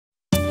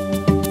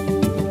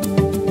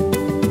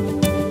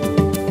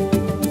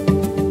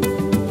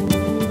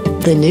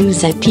The new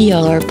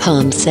ZPR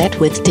Pump Set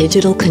with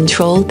digital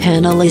control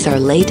panel is our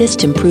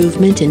latest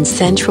improvement in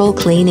central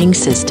cleaning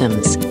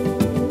systems.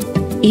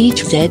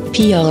 Each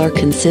ZPR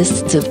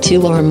consists of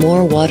 2 or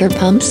more water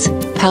pumps,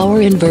 power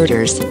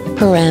inverters,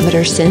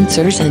 parameter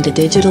sensors and a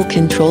digital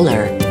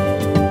controller.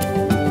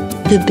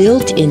 The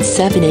built-in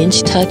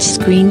 7-inch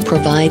touchscreen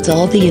provides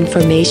all the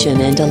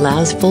information and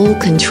allows full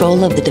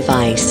control of the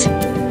device.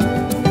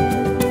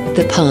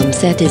 The pump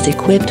set is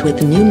equipped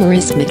with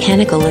numerous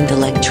mechanical and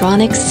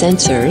electronic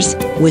sensors,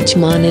 which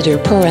monitor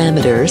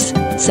parameters,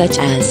 such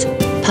as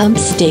pump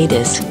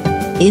status,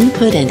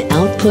 input and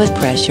output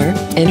pressure,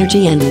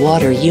 energy and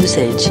water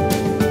usage,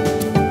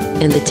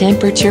 and the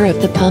temperature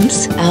of the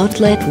pump's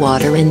outlet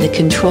water in the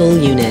control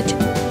unit.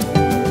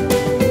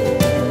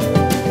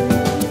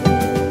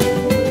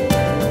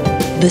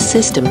 The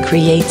system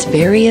creates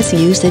various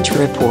usage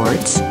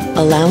reports,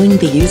 allowing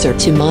the user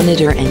to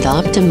monitor and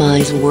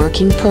optimize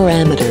working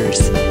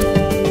parameters.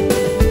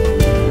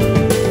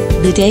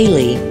 The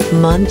daily,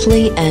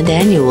 monthly, and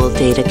annual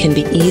data can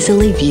be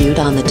easily viewed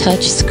on the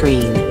touch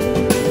screen.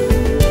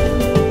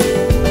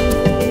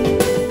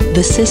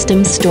 The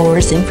system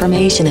stores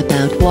information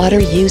about water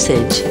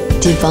usage,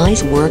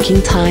 device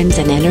working times,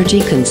 and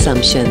energy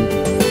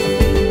consumption.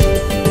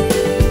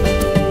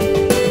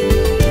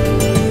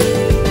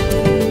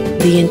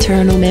 The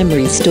internal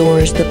memory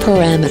stores the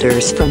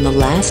parameters from the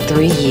last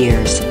 3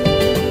 years.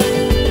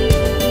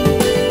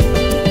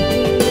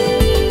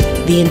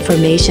 The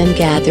information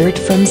gathered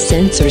from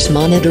sensors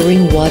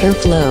monitoring water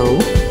flow,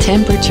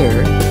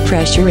 temperature,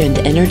 pressure and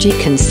energy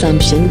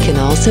consumption can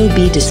also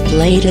be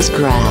displayed as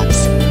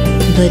graphs.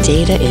 The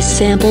data is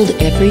sampled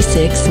every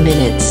 6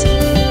 minutes.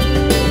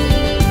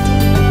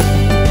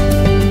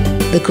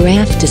 The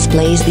graph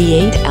displays the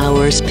 8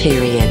 hours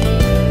period.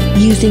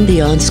 Using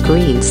the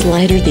on-screen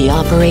slider, the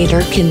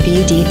operator can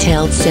view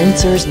detailed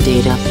sensors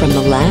data from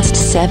the last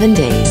 7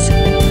 days.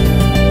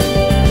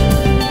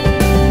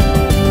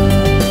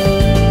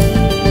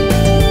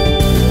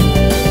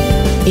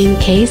 In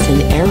case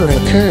an error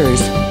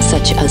occurs,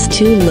 such as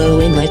too low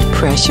inlet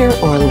pressure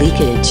or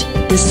leakage,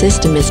 the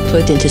system is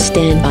put into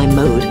standby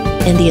mode,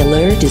 and the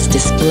alert is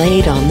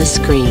displayed on the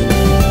screen.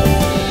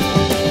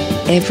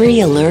 Every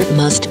alert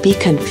must be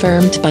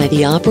confirmed by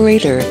the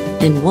operator,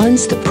 and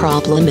once the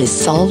problem is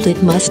solved,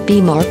 it must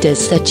be marked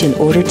as such in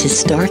order to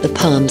start the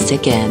pumps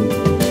again.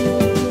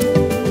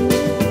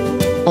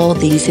 All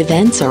these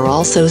events are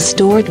also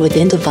stored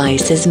within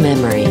device's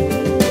memory.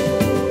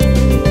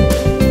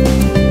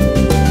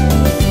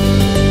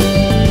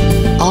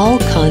 All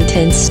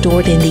content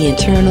stored in the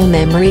internal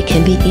memory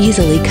can be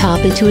easily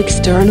copied to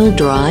external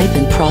drive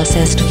and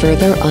processed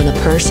further on a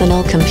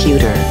personal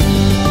computer.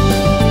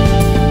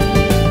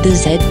 The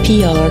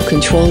ZPR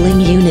controlling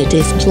unit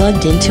is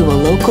plugged into a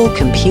local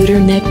computer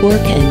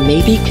network and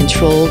may be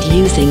controlled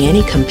using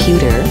any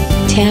computer,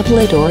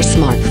 tablet or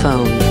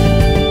smartphone.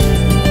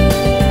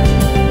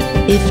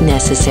 If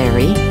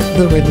necessary,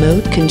 the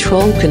remote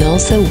control can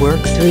also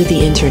work through the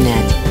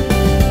internet.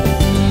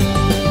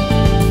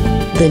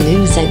 The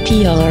new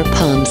ZPR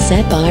Pump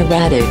Set by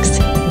Radex,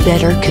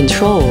 better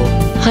control,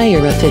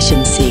 higher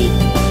efficiency.